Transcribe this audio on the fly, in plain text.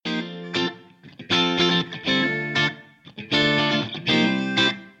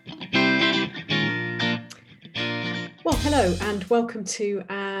Hello and welcome to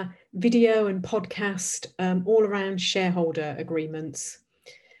our video and podcast all around shareholder agreements.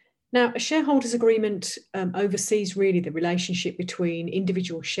 Now, a shareholders agreement oversees really the relationship between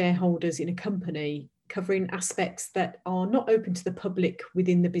individual shareholders in a company, covering aspects that are not open to the public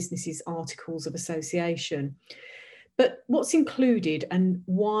within the business's articles of association. But what's included and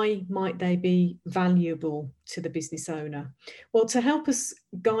why might they be valuable to the business owner? Well, to help us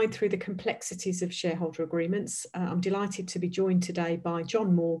guide through the complexities of shareholder agreements, I'm delighted to be joined today by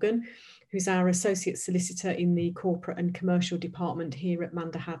John Morgan, who's our Associate Solicitor in the Corporate and Commercial Department here at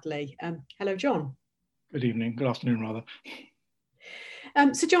Mander Hadley. Hello, John. Good evening, good afternoon rather.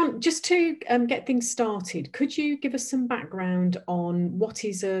 So John, just to get things started, could you give us some background on what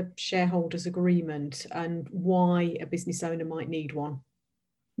is a shareholders agreement and why a business owner might need one?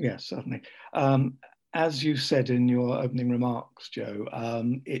 Yes, certainly. As you said in your opening remarks, Joe,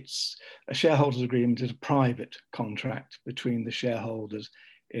 it's a shareholders agreement is a private contract between the shareholders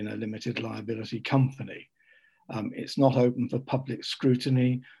in a limited liability company. It's not open for public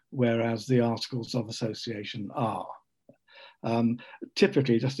scrutiny, whereas the Articles of Association are.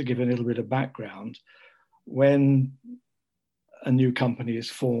 Typically, just to give a little bit of background, when a new company is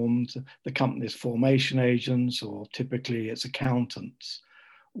formed, the company's formation agents, or typically its accountants,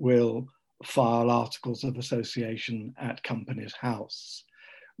 will file Articles of Association at Companies House,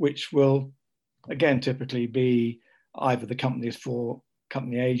 which will, again, typically be either the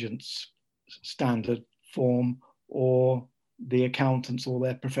company agents' standard form or the accountants or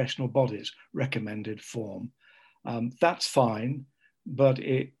their professional bodies' recommended form. That's fine, but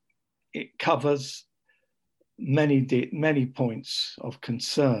it covers many points of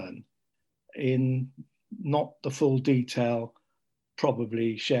concern in not the full detail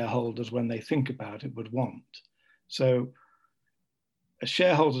probably shareholders, when they think about it, would want. So a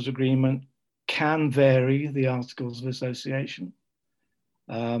shareholders agreement can vary the Articles of Association,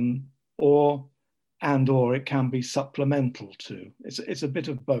 or it can be supplemental to. It's a bit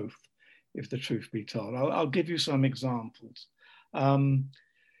of both, if the truth be told. I'll give you some examples. A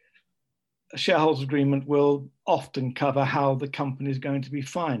shareholders agreement will often cover how the company is going to be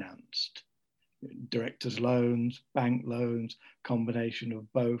financed. Directors' loans, bank loans, combination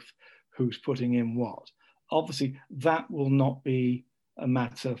of both, who's putting in what. Obviously, that will not be a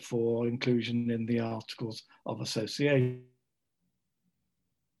matter for inclusion in the Articles of Association.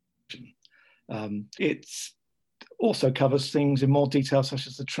 It also covers things in more detail, such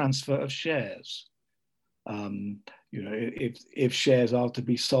as the transfer of shares. If shares are to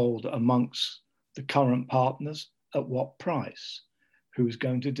be sold amongst the current partners, at what price? Who's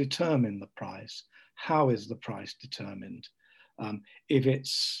going to determine the price? How is the price determined? If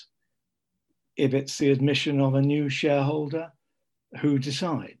it's the admission of a new shareholder, who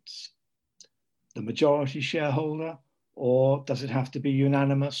decides? The majority shareholder, or does it have to be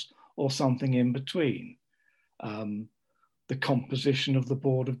unanimous, or something in between? The composition of the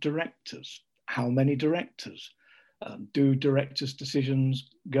board of directors. How many directors? Do directors' decisions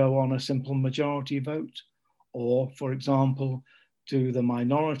go on a simple majority vote? Or, for example, do the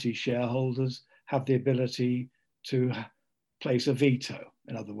minority shareholders have the ability to place a veto?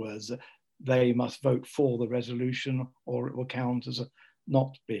 In other words, they must vote for the resolution, or it will count as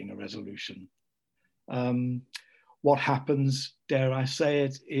not being a resolution. What happens, dare I say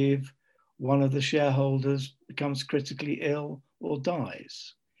it, if one of the shareholders becomes critically ill or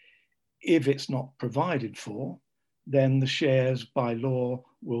dies? If it's not provided for, then the shares by law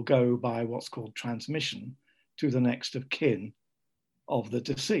will go by what's called transmission to the next of kin of the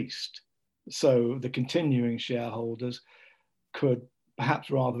deceased. So the continuing shareholders could, perhaps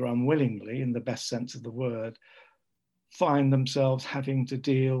rather unwillingly, in the best sense of the word, find themselves having to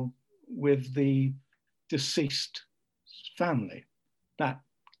deal with the deceased family. That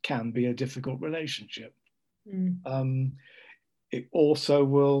can be a difficult relationship. It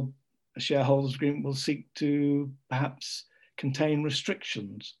also a shareholders agreement will seek to perhaps contain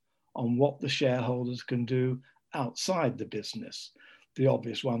restrictions on what the shareholders can do outside the business. The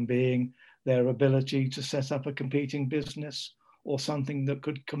obvious one being their ability to set up a competing business or something that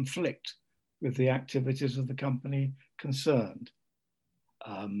could conflict with the activities of the company concerned.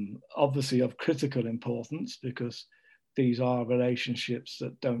 Obviously of critical importance, because these are relationships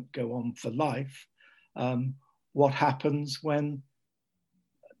that don't go on for life. What happens when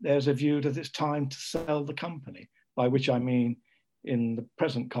there's a view that it's time to sell the company, by which I mean, in the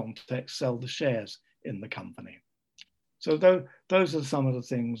present context, sell the shares in the company. So those are some of the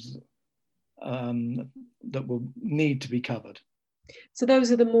things that will need to be covered. So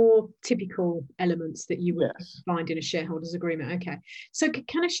those are the more typical elements that you would Yes. find in a shareholders agreement. Okay. So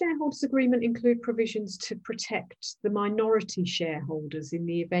can a shareholders agreement include provisions to protect the minority shareholders in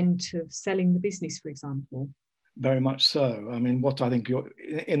the event of selling the business, for example? Very much so. I mean, what I think you're,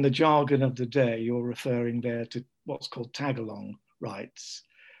 in the jargon of the day, you're referring there to what's called tag-along rights.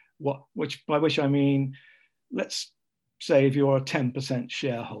 By which I mean, let's say if you're a 10%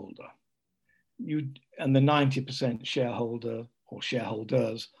 shareholder, and the 90% shareholder or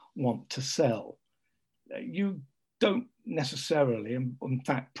shareholders want to sell, you don't necessarily, and in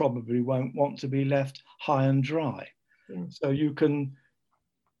fact probably won't want to be left high and dry. Yeah. So you can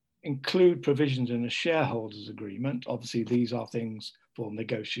include provisions in a shareholders agreement. Obviously, these are things for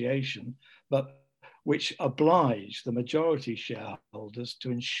negotiation, but which oblige the majority shareholders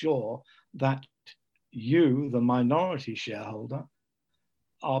to ensure that you, the minority shareholder,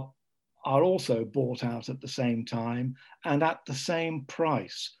 are also bought out at the same time and at the same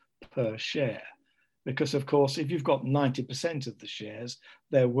price per share. Because, of course, if you've got 90% of the shares,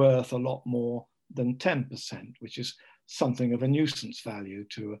 they're worth a lot more than 10%, which is something of a nuisance value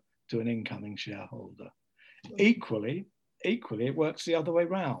to an incoming shareholder. Equally, it works the other way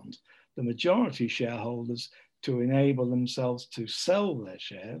round. The majority shareholders, to enable themselves to sell their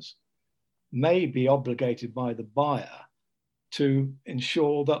shares, may be obligated by the buyer to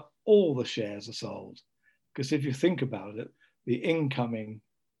ensure that all the shares are sold. Because if you think about it, the incoming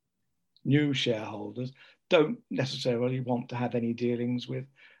new shareholders don't necessarily want to have any dealings with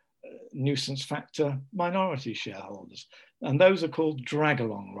nuisance factor minority shareholders, and those are called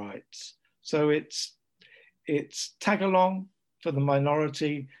drag-along rights. So it's tag along for the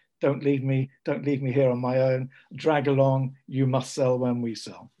minority. Don't leave me here on my own. Drag along. You must sell when we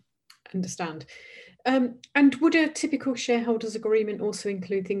sell. Understand. And would a typical shareholders agreement also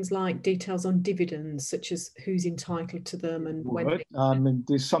include things like details on dividends, such as who's entitled to them and when?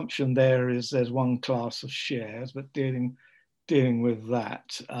 The assumption there is there's one class of shares, but dealing with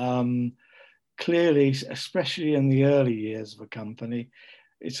that, clearly, especially in the early years of a company,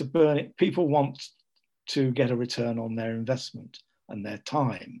 it's a burning. People want to get a return on their investment and their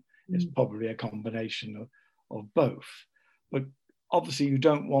time. It's probably a combination of both. But obviously, you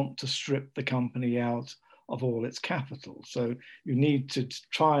don't want to strip the company out of all its capital. So you need to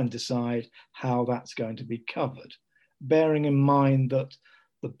try and decide how that's going to be covered, bearing in mind that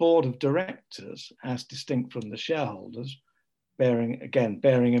the board of directors, as distinct from the shareholders, bearing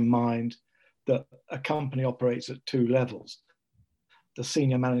in mind that a company operates at two levels: the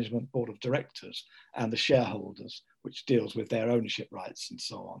senior management board of directors and the shareholders, which deals with their ownership rights and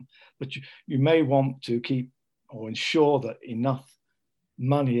so on. But you may want to keep or ensure that enough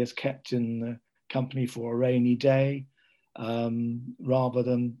money is kept in the company for a rainy day, rather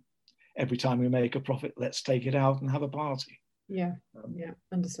than every time we make a profit, let's take it out and have a party. Yeah,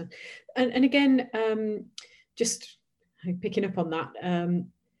 understand. And again, just picking up on that,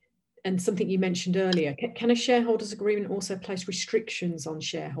 and something you mentioned earlier, can a shareholders agreement also place restrictions on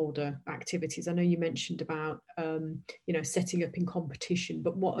shareholder activities? I know you mentioned about setting up in competition,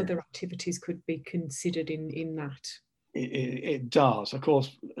 but what other activities could be considered in that? It does. Of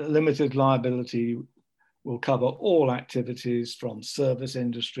course, limited liability will cover all activities from service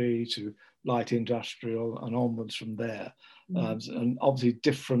industry to light industrial and onwards from there. And obviously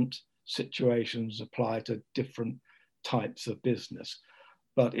different situations apply to different types of business.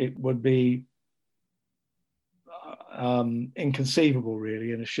 But it would be inconceivable,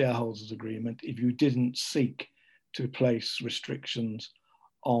 really, in a shareholders agreement if you didn't seek to place restrictions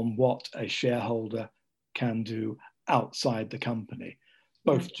on what a shareholder can do outside the company,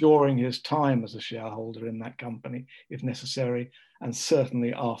 both during his time as a shareholder in that company, if necessary, and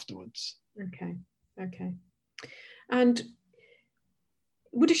certainly afterwards. Okay. And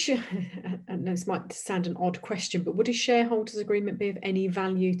would and this might sound an odd question, but would a shareholders agreement be of any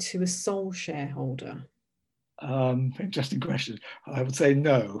value to a sole shareholder? Interesting question. I would say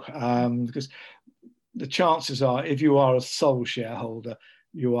no, because the chances are, if you are a sole shareholder,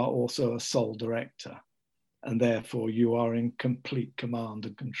 you are also a sole director, and therefore you are in complete command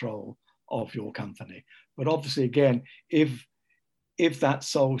and control of your company. But obviously, again, if that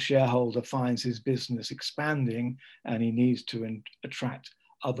sole shareholder finds his business expanding and he needs to attract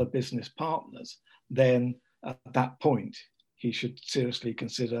other business partners, then at that point he should seriously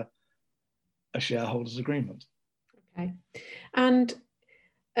consider a shareholders agreement. Okay. And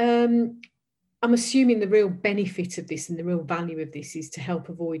I'm assuming the real benefit of this and the real value of this is to help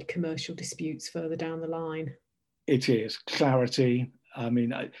avoid commercial disputes further down the line. It is clarity. I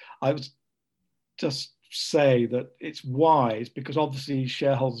mean, I was just say that it's wise, because obviously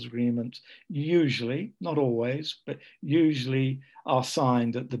shareholders agreements usually, not always, but usually are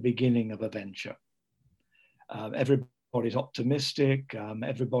signed at the beginning of a venture. Everybody's optimistic,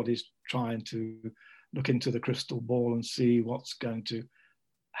 everybody's trying to look into the crystal ball and see what's going to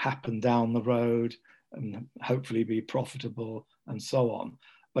happen down the road and hopefully be profitable and so on.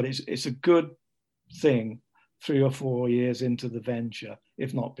 But it's a good thing 3 or 4 years into the venture,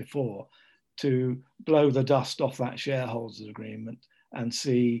 if not before, to blow the dust off that shareholders agreement and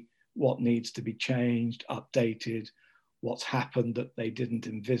see what needs to be changed, updated, what's happened that they didn't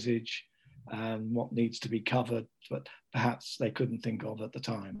envisage, and what needs to be covered, but perhaps they couldn't think of at the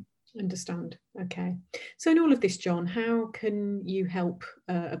time. Understand. Okay. So in all of this, John, how can you help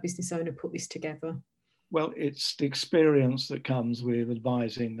a business owner put this together? Well, it's the experience that comes with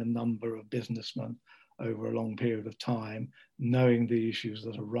advising a number of businessmen over a long period of time, knowing the issues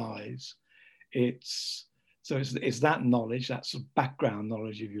that arise. It's that knowledge, that's background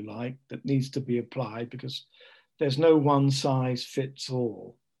knowledge, if you like, that needs to be applied, because there's no one size fits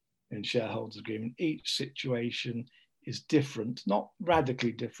all in shareholders agreement. Each situation is different, not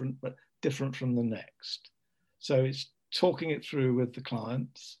radically different, but different from the next. So it's talking it through with the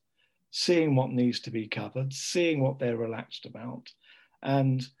clients, seeing what needs to be covered, seeing what they're relaxed about,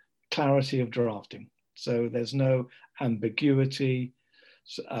 and clarity of drafting. So there's no ambiguity,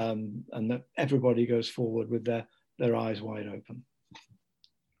 and that everybody goes forward with their eyes wide open.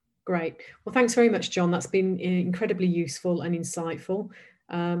 Great. Well, thanks very much, John. That's been incredibly useful and insightful.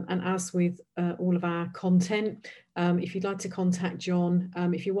 And as with all of our content, if you'd like to contact John,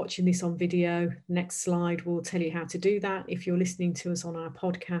 if you're watching this on video, next slide will tell you how to do that. If you're listening to us on our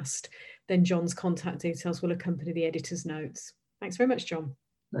podcast, then John's contact details will accompany the editor's notes. Thanks very much, John.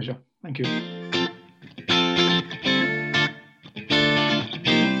 Pleasure. Thank you.